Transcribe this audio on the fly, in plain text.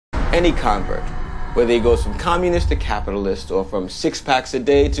Any convert, whether he goes from communist to capitalist or from 6 packs a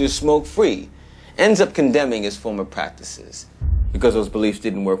day to smoke-free, ends up condemning his former practices. Because those beliefs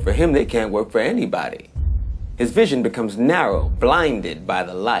didn't work for him, they can't work for anybody. His vision becomes narrow, blinded by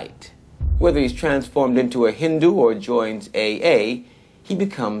the light. Whether he's transformed into a Hindu or joins AA, he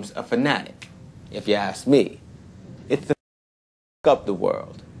becomes a fanatic. If you ask me, it's the up the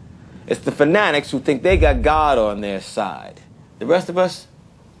world. It's the fanatics who think they got God on their side. The rest of us,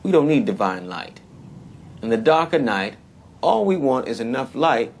 we don't need divine light. In the dark of night, all we want is enough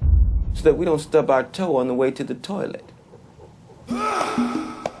light so that we don't stub our toe on the way to the toilet.